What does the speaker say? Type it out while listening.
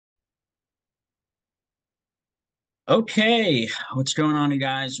Okay, what's going on, you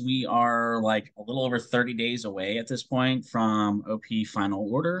guys? We are like a little over 30 days away at this point from OP Final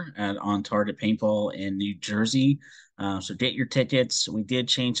Order at On Target Paintball in New Jersey. So get your tickets. We did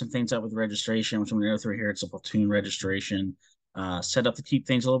change some things up with registration, which I'm going to go through here. It's a platoon registration, set up to keep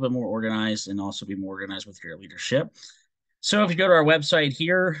things a little bit more organized and also be more organized with your leadership. So if you go to our website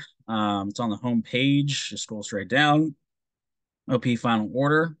here, it's on the home page. Just scroll straight down. OP Final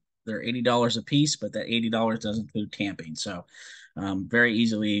Order. They're $80 a piece, but that $80 does include camping. So very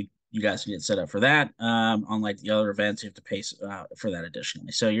easily you guys can get set up for that. Unlike the other events, you have to pay for that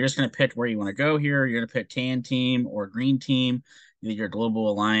additionally. So you're just going to pick where you want to go here. You're going to pick tan team or green team, either your global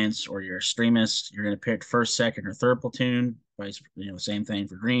alliance or your extremist. You're going to pick first, second, or third platoon. Same thing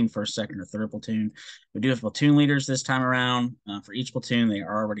for green, first, second, or third platoon. We do have platoon leaders this time around. For each platoon, they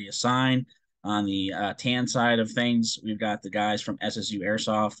are already assigned. On the tan side of things, we've got the guys from SSU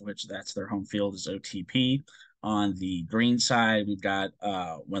Airsoft, which that's their home field is OTP. On the green side, we've got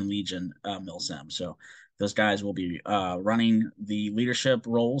One Legion Milsim. So those guys will be running the leadership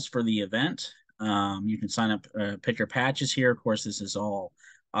roles for the event. You can sign up, pick your patches here. Of course, this is all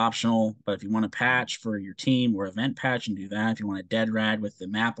optional, but if you want a patch for your team or event patch, you can do that. If you want a dead rad with the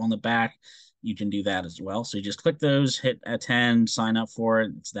map on the back, you can do that as well. So you just click those, hit attend, sign up for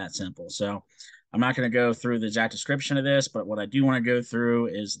it. It's that simple. So I'm not going to go through the exact description of this, but what I do want to go through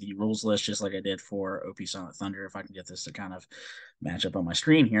is the rules list, just like I did for OP Silent Thunder. If I can get this to kind of match up on my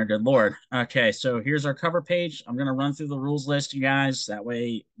screen here. Good Lord. Okay, so here's our cover page. I'm going to run through the rules list, you guys. That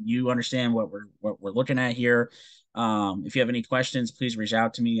way you understand what we're looking at here. If you have any questions, please reach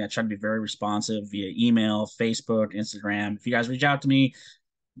out to me. I try to be very responsive via email, Facebook, Instagram. If you guys reach out to me,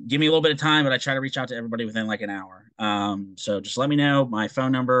 give me a little bit of time, but I try to reach out to everybody within like an hour. So just let me know. My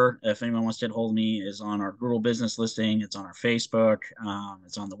phone number, if anyone wants to get hold of me, is on our Google business listing. It's on our Facebook.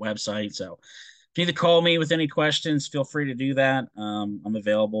 It's on the website. So if you need to call me with any questions, feel free to do that. I'm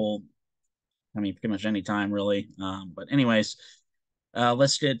available. I mean, pretty much any time, really. But anyways,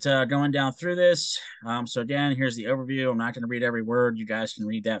 let's get going down through this. So again, here's the overview. I'm not going to read every word. You guys can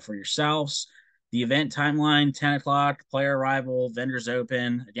read that for yourselves. The event timeline, 10 o'clock, player arrival, vendors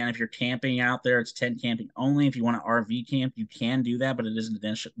open. Again, if you're camping out there, it's tent camping only. If you want to RV camp, you can do that, but it is an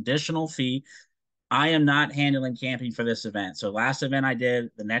additional fee. I am not handling camping for this event. So last event I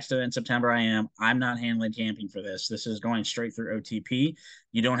did, the next event in September I'm not handling camping for this. This is going straight through OTP.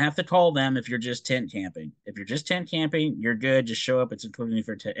 You don't have to call them if you're just tent camping. If you're just tent camping, you're good. Just show up. It's included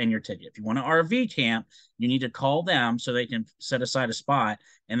in your ticket. If you want to RV camp, you need to call them so they can set aside a spot,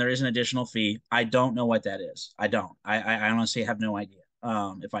 and there is an additional fee. I don't know what that is. I don't. I honestly have no idea.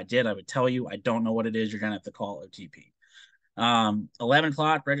 If I did, I would tell you. I don't know what it is. You're going to have to call OTP. 11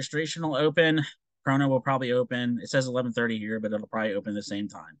 o'clock registration will open. Chrono will probably open. It says 11:30 here, but it'll probably open the same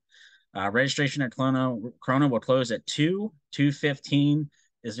time. Registration at Chrono will close at 2:15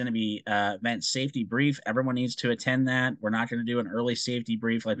 is going to be event safety brief. Everyone needs to attend that. We're not going to do an early safety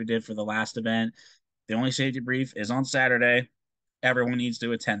brief like we did for the last event. The only safety brief is on Saturday. Everyone needs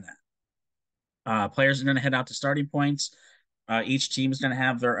to attend that. Players are going to head out to starting points. Each team is going to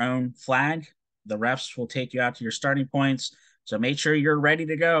have their own flag. The refs will take you out to your starting points. So make sure you're ready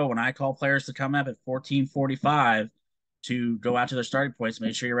to go when I call players to come up at 14:45 to go out to their starting points.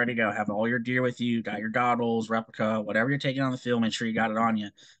 Make sure you're ready to go. Have all your gear with you, got your goggles, replica, whatever you're taking on the field. Make sure you got it on you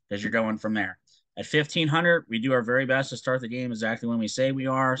because you're going from there. At 1500, we do our very best to start the game exactly when we say we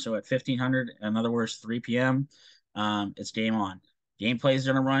are. So at 1500, in other words, 3 p.m., it's game on. Gameplay is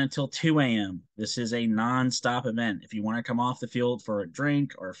going to run until 2 a.m. This is a non-stop event. If you want to come off the field for a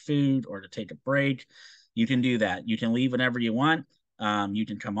drink or food or to take a break, you can do that. You can leave whenever you want. You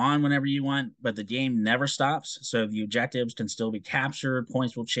can come on whenever you want, but the game never stops. So the objectives can still be captured.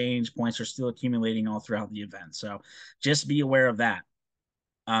 Points will change. Points are still accumulating all throughout the event. So just be aware of that.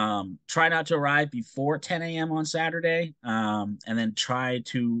 Try not to arrive before 10 a.m. on Saturday, and then try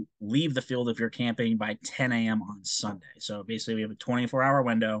to leave the field if you're camping by 10 a.m. on Sunday. So basically, we have a 24-hour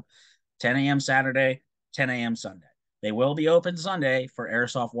window, 10 a.m. Saturday, 10 a.m. Sunday. They will be open Sunday for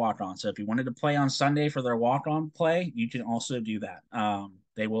airsoft walk-on. So if you wanted to play on Sunday for their walk-on play, you can also do that.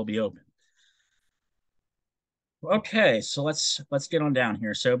 They will be open. Okay, so let's get on down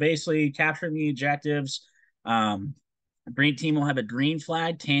here. So basically, capturing the objectives. Green team will have a green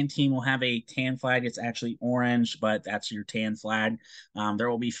flag. Tan team will have a tan flag. It's actually orange, but that's your tan flag. There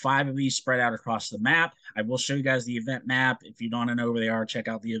will be 5 of these spread out across the map. I will show you guys the event map. If you don't know where they are, check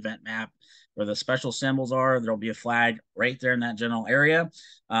out the event map where the special symbols are. There'll be a flag right there in that general area.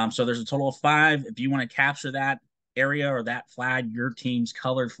 So there's a total of 5. If you want to capture that area or that flag, your team's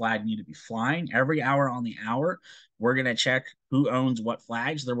colored flag need to be flying. Every hour on the hour, we're going to check who owns what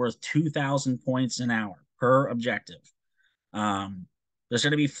flags. They're worth 2,000 points an hour per objective. Um, there's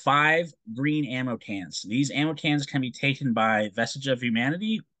going to be 5 green ammo cans. These ammo cans can be taken by Vestige of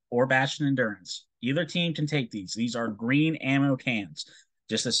Humanity or Bastion Endurance. Either team can take these. These are green ammo cans,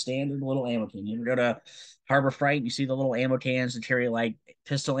 just a standard little ammo can. You ever go to Harbor Freight, you see the little ammo cans that carry like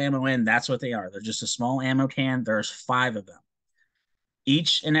pistol ammo in? That's what they are. They're just a small ammo can. There's 5 of them.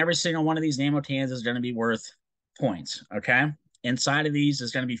 Each and every single one of these ammo cans is going to be worth points. Okay. Inside of these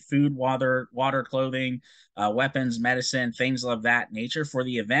is going to be food, water, clothing, weapons, medicine, things of that nature for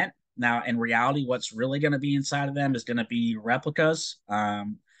the event. Now, in reality, what's really going to be inside of them is going to be replicas,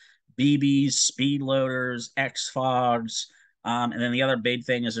 BBs, speed loaders, X fogs, and then the other big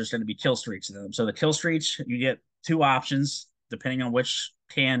thing is there's going to be kill streaks in them. So the kill streaks, you get 2 options depending on which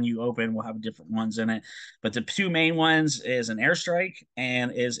can you open. We'll have different ones in it, but the 2 main ones is an airstrike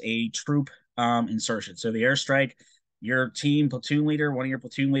and is a troop insertion. So the airstrike, your team platoon leader, one of your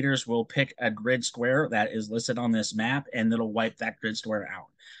platoon leaders will pick a grid square that is listed on this map, and it'll wipe that grid square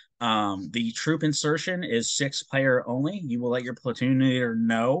out. The troop insertion is 6-player only. You will let your platoon leader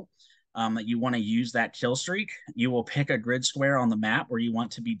know that you want to use that kill streak. You will pick a grid square on the map where you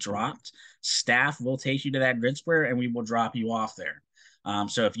want to be dropped. Staff will take you to that grid square, and we will drop you off there.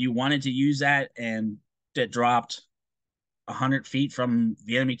 So if you wanted to use that and it dropped 100 feet from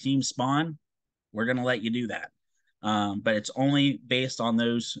the enemy team spawn, we're going to let you do that. But it's only based on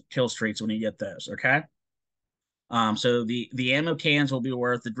those kill streaks when you get those, okay? So the ammo cans will be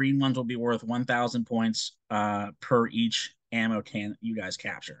worth, the green ones will be worth 1,000 points per each ammo can you guys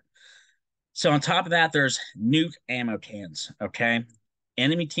capture. So on top of that, there's nuke ammo cans, okay?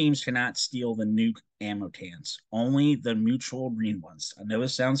 Enemy teams cannot steal the nuke ammo cans, only the mutual green ones. I know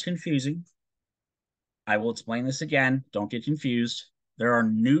this sounds confusing. I will explain this again. Don't get confused. There are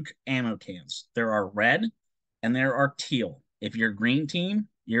nuke ammo cans. There are red and there are teal. If you're green team,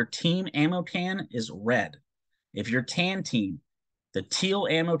 your team ammo can is red. If you're tan team, the teal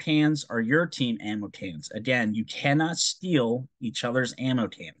ammo cans are your team ammo cans. Again, you cannot steal each other's ammo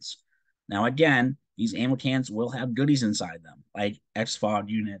cans. Now, again, these ammo cans will have goodies inside them, like X-Fog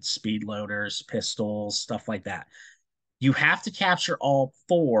units, speed loaders, pistols, stuff like that. You have to capture all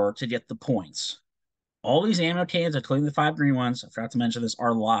 4 to get the points. All these ammo cans, including the 5 green ones, I forgot to mention this,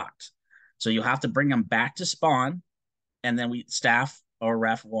 are locked. So you'll have to bring them back to spawn, and then staff or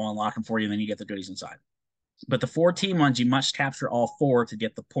ref will unlock them for you, and then you get the goodies inside. But the 4 team ones, you must capture all 4 to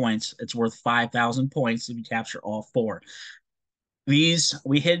get the points. It's worth 5,000 points if you capture all 4. These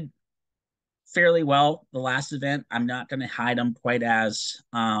we hid fairly well the last event. I'm not going to hide them quite as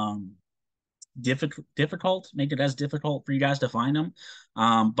difficult, make it as difficult for you guys to find them.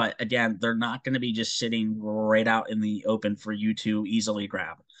 But again, they're not going to be just sitting right out in the open for you to easily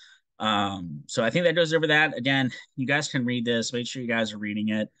grab. So I think that goes over that. Again, you guys can read this. Make sure you guys are reading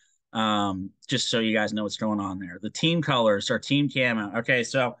it. Just so you guys know what's going on there. The team colors are team camo. Okay,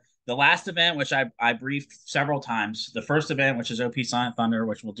 so the last event, which I briefed several times, the first event, which is OP Silent Thunder,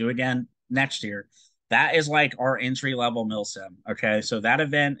 which we'll do again next year, that is like our entry level Milsim. Okay, so that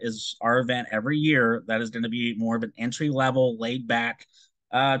event is our event every year. That is going to be more of an entry level, laid back,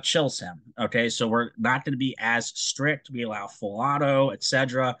 chill sim. Okay, so we're not going to be as strict. We allow full auto,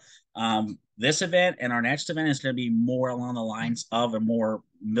 etc. This event and our next event is going to be more along the lines of a more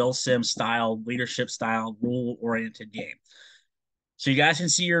Milsim style, leadership style, rule oriented game. So you guys can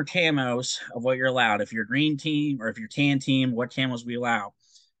see your camos of what you're allowed. If you're green team or if you're tan team, what camos we allow.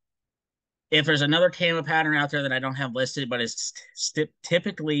 If there's another camo pattern out there that I don't have listed, but it's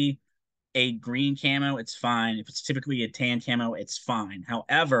typically a green camo, it's fine. If it's typically a tan camo, it's fine.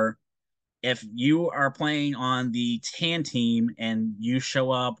 However, if you are playing on the tan team and you show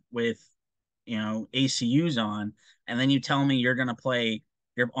up with, ACUs on, and then you tell me you're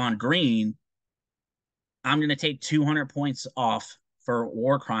on green, I'm going to take 200 points off for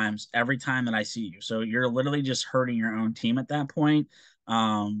war crimes every time that I see you. So you're literally just hurting your own team at that point.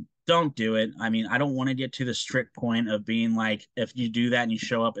 Don't do it. I mean, I don't want to get to the strict point of being like, if you do that and you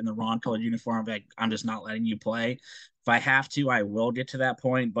show up in the wrong colored uniform, like, I'm just not letting you play. If I have to, I will get to that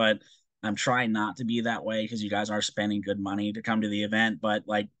point, but I'm trying not to be that way because you guys are spending good money to come to the event. But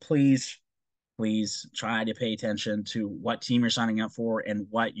like, please try to pay attention to what team you're signing up for and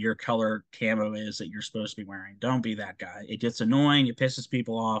what your color camo is that you're supposed to be wearing. Don't be that guy. It gets annoying. It pisses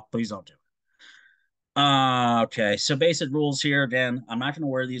people off. Please don't do it. Okay, so basic rules here. Again, I'm not going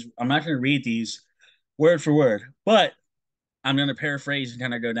to read these word for word, but I'm going to paraphrase and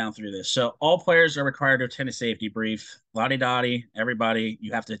kind of go down through this. So all players are required to attend a safety brief. Lottie dottie, everybody,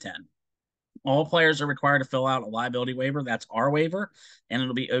 you have to attend. All players are required to fill out a liability waiver. That's our waiver, and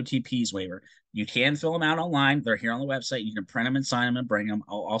it'll be OTP's waiver. You can fill them out online. They're here on the website. You can print them and sign them and bring them.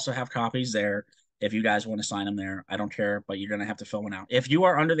 I'll also have copies there. if you guys want to sign them there. I don't care, but you're going to have to fill one out. If you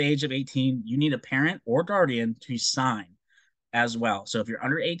are under the age of 18, you need a parent or guardian to sign as well. So if you're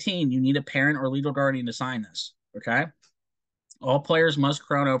under 18, you need a parent or legal guardian to sign this. Okay. All players must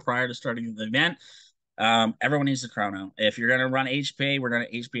chrono prior to starting the event. Everyone needs the chrono. If you're going to run HPA, we're going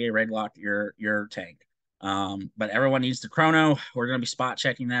to HPA red lock your tank. But everyone needs the chrono. We're going to be spot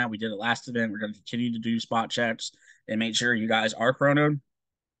checking that. We did it last event. We're going to continue to do spot checks and make sure you guys are chronoed.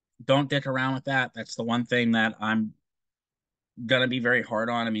 Don't dick around with that. That's the one thing that I'm gonna be very hard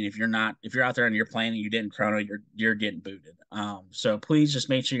on. I mean, if you're out there and you're playing and you didn't chrono, you're getting booted. So please just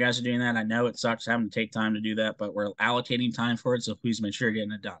make sure you guys are doing that. I know it sucks having to take time to do that, but we're allocating time for it. So please make sure you're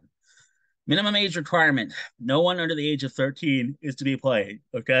getting it done. Minimum age requirement: no one under the age of 13 is to be playing.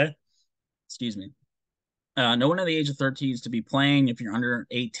 Okay, excuse me. No one under the age of 13 is to be playing. If you're under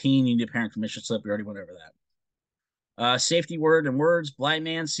 18, you need a parent permission slip. We already went over that. Safety word and words: blind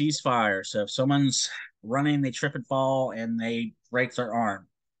man sees fire. So if someone's running, they trip and fall, and they break their arm,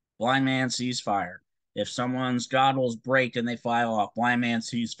 blind man sees fire. If someone's goggles break and they fly off, blind man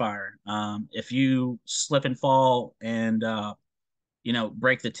sees fire. If you slip and fall and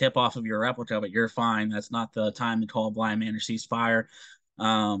break the tip off of your replica, but you're fine, that's not the time to call blind man or sees fire.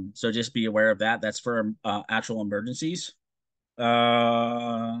 So just be aware of that. That's for actual emergencies.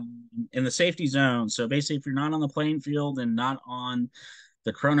 In the safety zone. So basically, if you're not on the playing field and not on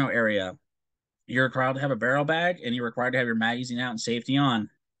the chrono area, you're required to have a barrel bag and you're required to have your magazine out and safety on.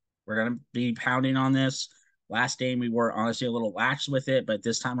 We're going to be pounding on this. Last game, we were honestly a little lax with it, but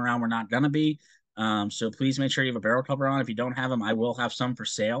this time around, we're not going to be. So please make sure you have a barrel cover on. If you don't have them, I will have some for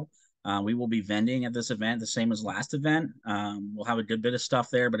sale. We will be vending at this event the same as last event. We'll have a good bit of stuff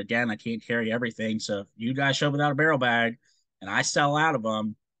there, but again, I can't carry everything. So if you guys show up without a barrel bag and I sell out of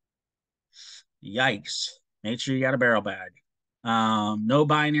them, yikes. Make sure you got a barrel bag. No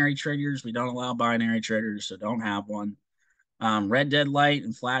binary triggers. We don't allow binary triggers, so don't have one. Red dead light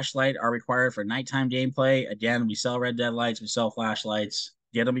and flashlight are required for nighttime gameplay. Again, we sell red dead lights, we sell flashlights.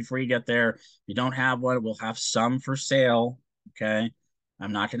 Get them before you get there. If you don't have one, we'll have some for sale. Okay.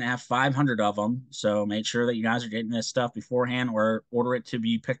 I'm not going to have 500 of them. So make sure that you guys are getting this stuff beforehand or order it to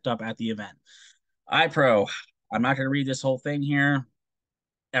be picked up at the event. iPro. I'm not going to read this whole thing here.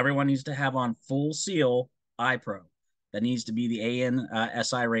 Everyone needs to have on full seal iPro. That needs to be the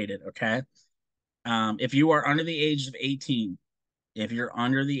ANSI rated. Okay. If you are under the age of 18, if you're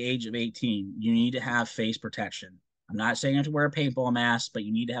under the age of 18, you need to have face protection. I'm not saying you have to wear a paintball mask, but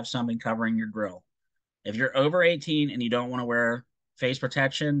you need to have something covering your grill. If you're over 18 and you don't want to wear face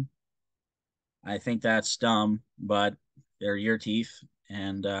protection, I think that's dumb, but they're your teeth,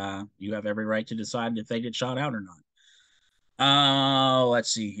 and you have every right to decide if they get shot out or not.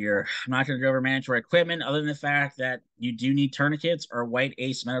 Let's see here. I'm not going to go over mandatory equipment other than the fact that you do need tourniquets or white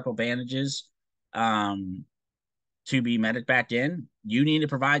ACE medical bandages to be medic back in. You need to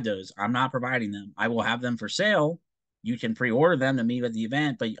provide those. I'm not providing them. I will have them for sale. You can pre-order them to meet at the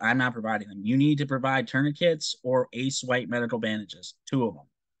event, but I'm not providing them. You need to provide tourniquets or ACE white medical bandages, 2 of them.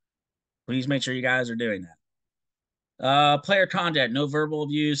 Please make sure you guys are doing that. Player contact: no verbal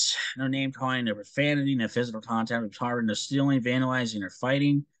abuse, no name calling, no profanity, no physical contact with target, no stealing, vandalizing, or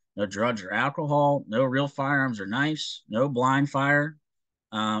fighting, no drugs or alcohol, no real firearms or knives, no blind fire.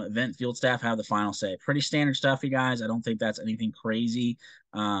 Event field staff have the final say. Pretty standard stuff, you guys. I don't think that's anything crazy.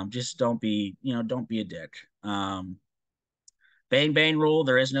 Just don't be a dick. Bang bang rule: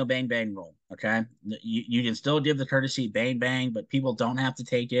 there is no bang bang rule. Okay, you can still give the courtesy bang bang, but people don't have to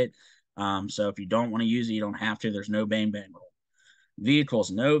take it. So if you don't want to use it, you don't have to. There's no bang bang rule.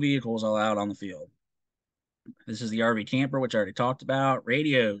 Vehicles: no vehicles allowed on the field. This is the RV camper, which I already talked about.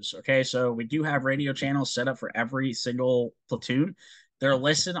 Radios. Okay, so we do have radio channels set up for every single platoon. They're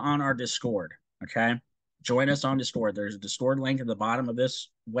listed on our Discord. Okay, join us on Discord. There's a Discord link at the bottom of this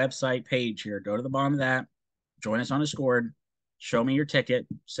website page here. Go to the bottom of that. Join us on Discord. Show me your ticket.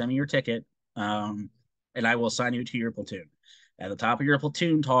 Send me your ticket, and I will assign you to your platoon. At the top of your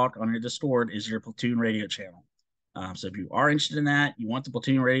platoon talk on your Discord is your platoon radio channel. So if you are interested in that, you want the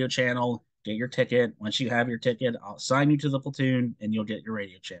platoon radio channel, get your ticket. Once you have your ticket, I'll assign you to the platoon and you'll get your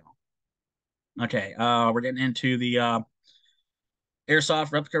radio channel. Okay, we're getting into the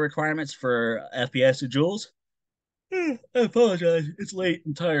airsoft replica requirements for FPS and joules. I apologize. It's late.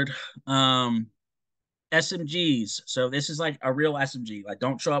 I'm tired. SMGs. So this is like a real SMG. Like,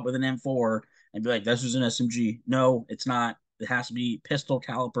 don't show up with an M4 and be like, this is an SMG. No, it's not. It has to be pistol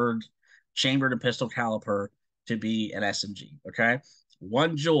calipered, chambered and pistol caliper to be an SMG. Okay.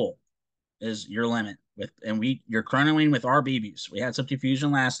 1 joule is your limit you're chronoing with our BBs. We had some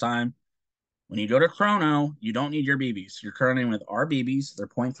confusion last time. When you go to chrono, you don't need your BBs. You're chronoing with our BBs. They're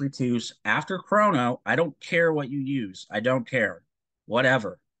 0.32s. After chrono, I don't care what you use. I don't care.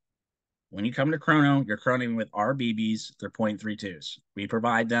 Whatever. When you come to chrono, you're chronoing with our BBs. They're 0.32s. We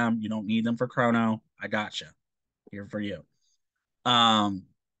provide them. You don't need them for chrono. I gotcha. Here for you. It's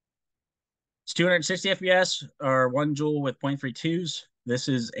 260 FPS or 1 joule with 0.32s. This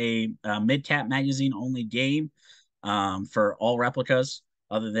is a mid-cap magazine only game for all replicas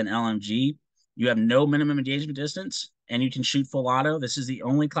other than LMG. You have no minimum engagement distance and you can shoot full auto. This is the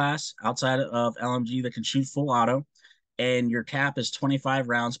only class outside of LMG that can shoot full auto. And your cap is 25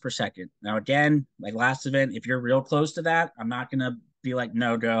 rounds per second. Now, again, like last event, if you're real close to that, I'm not going to be like,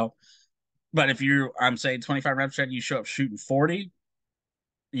 no go. But if I'm saying 25 rounds per second, you show up shooting 40,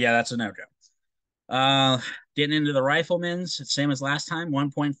 yeah, that's a no go. Getting into the riflemen's, same as last time,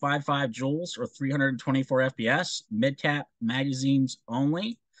 1.55 joules or 324 FPS, mid-cap magazines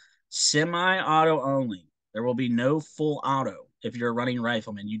only, semi-auto only. There will be no full auto if you're running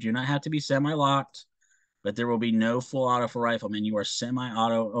rifleman. You do not have to be semi-locked, but there will be no full auto for riflemen. You are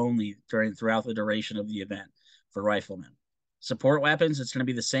semi-auto only throughout the duration of the event for riflemen. Support weapons, it's going to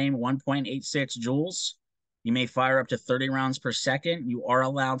be the same 1.86 joules. You may fire up to 30 rounds per second. You are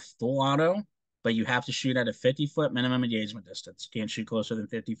allowed full auto, but you have to shoot at a 50-foot minimum engagement distance. You can't shoot closer than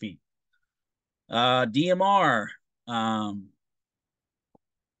 50 feet. DMR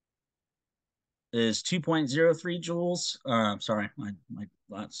is 2.03 joules. Sorry, my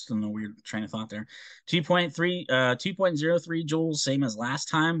that's in a weird train of thought there. 2.03 joules, same as last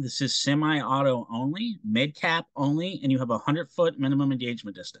time. This is semi-auto only, mid-cap only, and you have a 100-foot minimum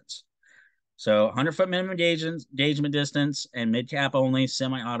engagement distance. So 100-foot minimum engagement distance and mid-cap only,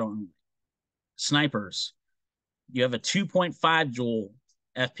 semi-auto only. Snipers, you have a 2.5 joule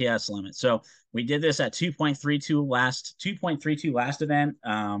FPS limit. So we did this at 2.32 last event.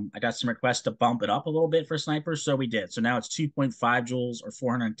 I got some requests to bump it up a little bit for snipers, so we did. So now it's 2.5 joules or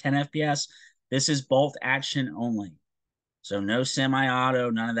 410 FPS. This is bolt action only. So no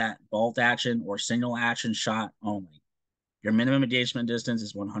semi-auto, none of that. Bolt action or single action shot only. Your minimum engagement distance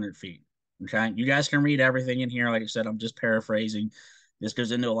is 100 feet. Okay, you guys can read everything in here. Like I said, I'm just paraphrasing. This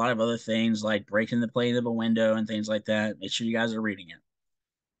goes into a lot of other things like breaking the plane of a window and things like that. Make sure you guys are reading it.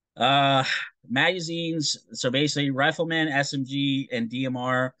 Magazines. So basically, Rifleman, SMG, and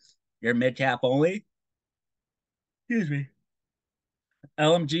DMR, your mid cap only. Excuse me.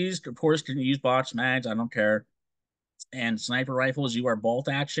 LMGs, of course, can use box mags. I don't care. And sniper rifles, you are bolt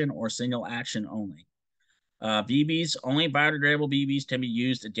action or single action only. BBs, only biodegradable BBs can be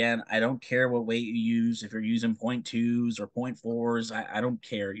used. Again, I don't care what weight you use. If you're using 0.2s or 0.4s, I don't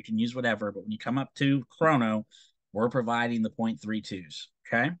care. You can use whatever. But when you come up to chrono, we're providing the 0.32s.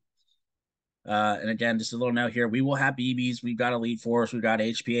 Okay. And again, just a little note here. We will have BBs. We've got Elite Force. We've got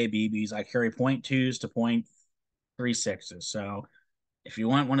HPA BBs. I carry 0.2s to 0.36s. So if you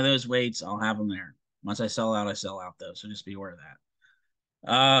want one of those weights, I'll have them there. Once I sell out, I sell out though. So just be aware of that.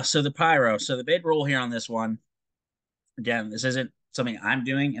 So the pyro. So the big rule here on this one, again, this isn't something I'm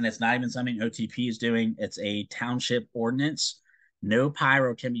doing, and it's not even something OTP is doing. It's a township ordinance. No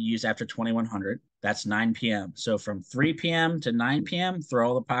pyro can be used after 2100. That's 9 p.m. So from 3 p.m. to 9 p.m., throw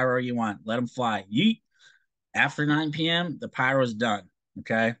all the pyro you want. Let them fly. Yeet. After 9 p.m., the pyro is done.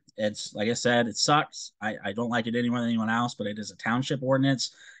 Okay. It's like I said, it sucks. I don't like it any more than anyone else, but it is a township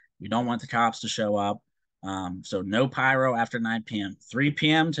ordinance. We don't want the cops to show up. So no pyro after 9 p.m. 3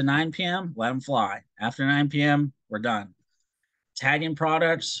 p.m. to 9 p.m., let them fly. After 9 p.m., we're done. Tagging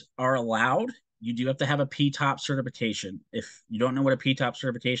products are allowed. You do have to have a P-TOP certification. If you don't know what a P-TOP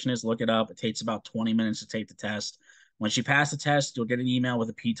certification is, look it up. It takes about 20 minutes to take the test. Once you pass the test, you'll get an email with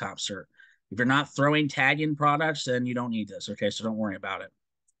a P-TOP cert. If you're not throwing tag-in products, then you don't need this, okay? So don't worry about it.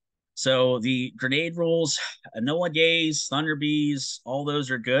 So the grenade rules, Enola Gaze, Thunder Bees, all those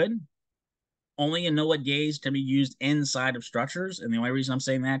are good. Only Enola Gaze can be used inside of structures. And the only reason I'm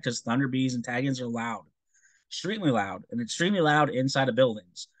saying that because Thunder Bees and tag-ins are loud. Extremely loud, and extremely loud inside of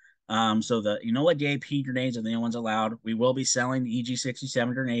buildings. So the Enola Gay P grenades are the only ones allowed. We will be selling the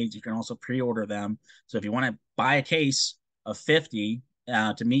EG67 grenades. You can also pre-order them. So if you want to buy a case of 50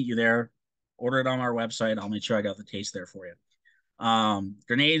 to meet you there, order it on our website. I'll make sure I got the case there for you.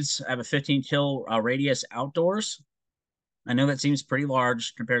 Grenades have a 15 kill radius outdoors. I know that seems pretty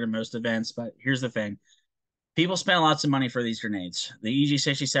large compared to most events, but here's the thing. People spend lots of money for these grenades. The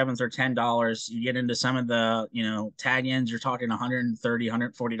EG67s are $10. You get into some of the, tag-ins, you're talking $130,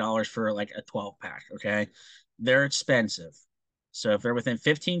 $140 for like a 12-pack, okay? They're expensive. So if they're within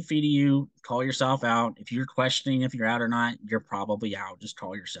 15 feet of you, call yourself out. If you're questioning if you're out or not, you're probably out. Just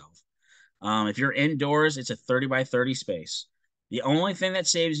call yourself. If you're indoors, it's a 30 by 30 space. The only thing that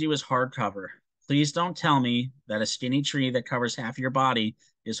saves you is hardcover. please don't tell me that a skinny tree that covers half of your body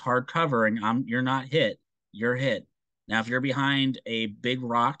is hard covering. You're not hit. You're hit. Now, if you're behind a big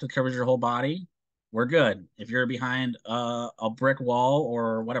rock that covers your whole body, we're good. If you're behind a brick wall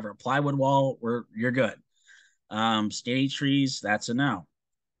or whatever, a plywood wall, you're good. Skinny trees, that's a no.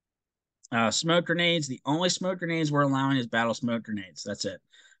 Smoke grenades. The only smoke grenades we're allowing is battle smoke grenades. That's it.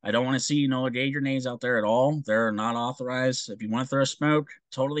 I don't want to see no gauge grenades out there at all. They're not authorized. If you want to throw smoke,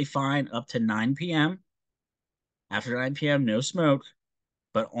 totally fine up to 9 p.m. After 9 p.m., no smoke,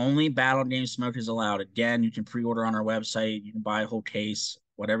 but only battle game smoke is allowed. Again, you can pre-order on our website. You can buy a whole case.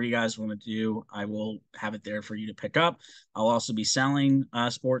 Whatever you guys want to do, I will have it there for you to pick up. I'll also be selling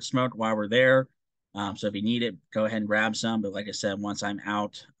sports smoke while we're there. So if you need it, go ahead and grab some. But like I said, once I'm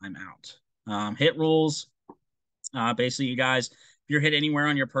out, I'm out. Hit rules. Basically, you guys, if you're hit anywhere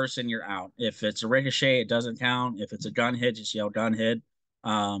on your person, you're out. If it's a ricochet, it doesn't count. If it's a gun hit, just yell gun hit.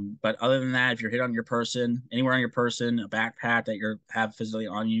 But other than that, if you're hit on your person, anywhere on your person, a backpack that you have physically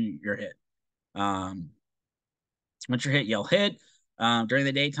on you, you're hit. Once you're hit, yell hit. During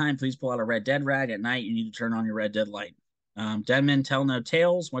the daytime, please pull out a red dead rag. At night, you need to turn on your red dead light. Dead men tell no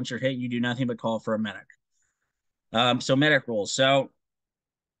tales. Once you're hit, you do nothing but call for a medic. So medic rules. So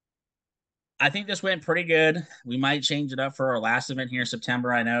I think this went pretty good. We might change it up for our last event here in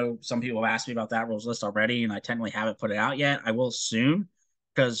September. I know some people have asked me about that rules list already, and I technically haven't put it out yet. I will soon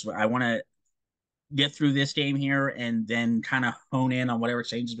because I want to get through this game here and then kind of hone in on whatever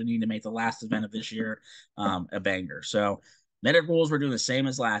changes we need to make the last event of this year a banger. So medic rules, we're doing the same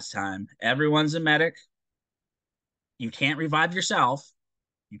as last time. Everyone's a medic. You can't revive yourself.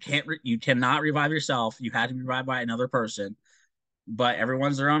 You cannot revive yourself. You had to be revived by another person. But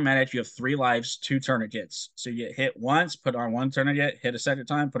everyone's their own medic. You have 3 lives, 2 tourniquets. So you get hit once, put on 1 tourniquet, hit a second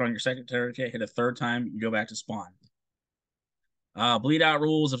time, put on your second tourniquet, hit a third time, you go back to spawn. Bleed out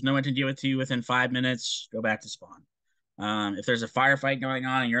rules. If no one can deal with you within 5 minutes, go back to spawn. If there's a firefight going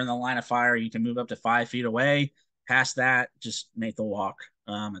on and you're in the line of fire, you can move up to 5 feet away. Past that, just make the walk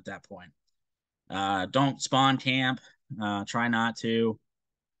at that point. Don't spawn camp. Try not to.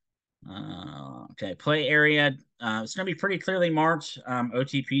 Okay, play area. It's going to be pretty clearly marked.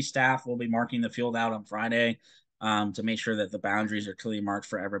 OTP staff will be marking the field out on Friday to make sure that the boundaries are clearly marked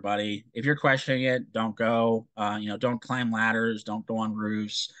for everybody. If you're questioning it, don't go. Don't climb ladders. Don't go on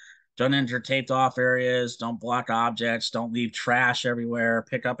roofs. Don't enter taped off areas. Don't block objects. Don't leave trash everywhere.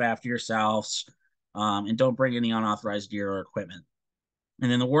 Pick up after yourselves. And don't bring any unauthorized gear or equipment.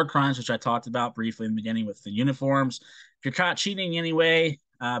 And then the war crimes, which I talked about briefly in the beginning with the uniforms. If you're caught cheating anyway,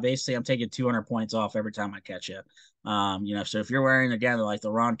 basically I'm taking 200 points off every time I catch you. So if you're wearing again like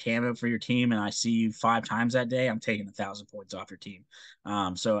the wrong camo for your team and I see you 5 times that day, I'm taking 1,000 points off your team.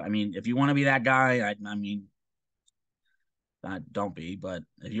 So I mean, if you want to be that guy, I mean, don't be, but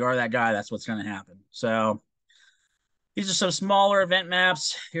if you are that guy, that's what's going to happen. So these are some smaller event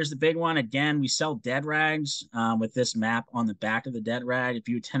maps. Here's the big one. Again, we sell dead rags with this map on the back of the dead rag. If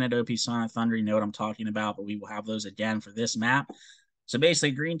you attended OP Sonic Thunder, you know what I'm talking about, but we will have those again for this map. So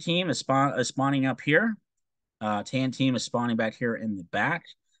basically, green team is spawning up here. Tan team is spawning back here in the back.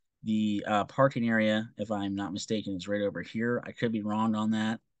 The parking area, if I'm not mistaken, is right over here. I could be wrong on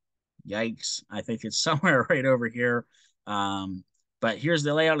that. Yikes. I think it's somewhere right over here. But here's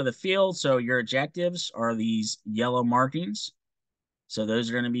the layout of the field. So your objectives are these yellow markings. So those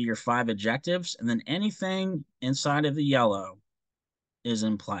are going to be your 5 objectives. And then anything inside of the yellow is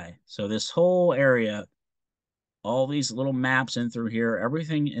in play. So this whole area, all these little maps in through here,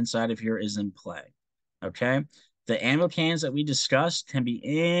 everything inside of here is in play. Okay. The ammo cans that we discussed can be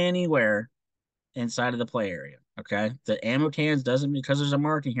anywhere inside of the play area. Okay. The ammo cans doesn't, because there's a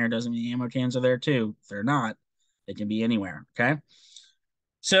marking here, doesn't mean the ammo cans are there too. If they're not, they can be anywhere. Okay.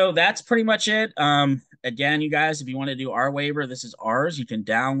 So that's pretty much it. Again, you guys, if you want to do our waiver, this is ours. You can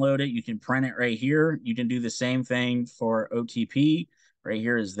download it. You can print it right here. You can do the same thing for OTP. Right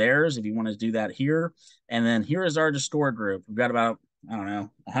here is theirs if you want to do that here. And then here is our Discord group. We've got about, I don't know,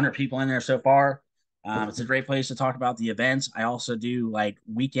 100 people in there so far. It's a great place to talk about the events. I also do like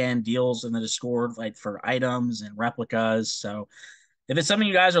weekend deals in the Discord, like for items and replicas. So if it's something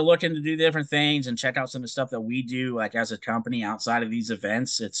you guys are looking to do different things and check out some of the stuff that we do, like as a company outside of these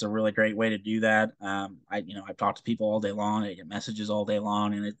events, it's a really great way to do that. I talk to people all day long, I get messages all day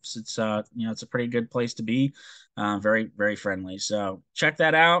long, and it's a pretty good place to be. Very, very friendly. So check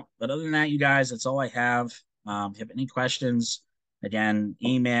that out. But other than that, you guys, that's all I have. If you have any questions, again,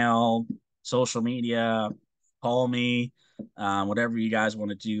 email, social media, call me, whatever you guys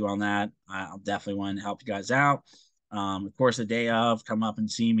want to do on that. I'll definitely want to help you guys out. Of course, the day of, come up and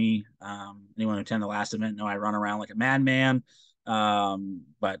see me. Anyone who attended the last event know I run around like a madman.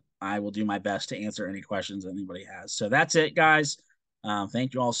 But I will do my best to answer any questions anybody has. So that's it, guys.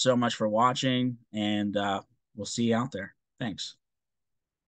 Thank you all so much for watching, and we'll see you out there. Thanks.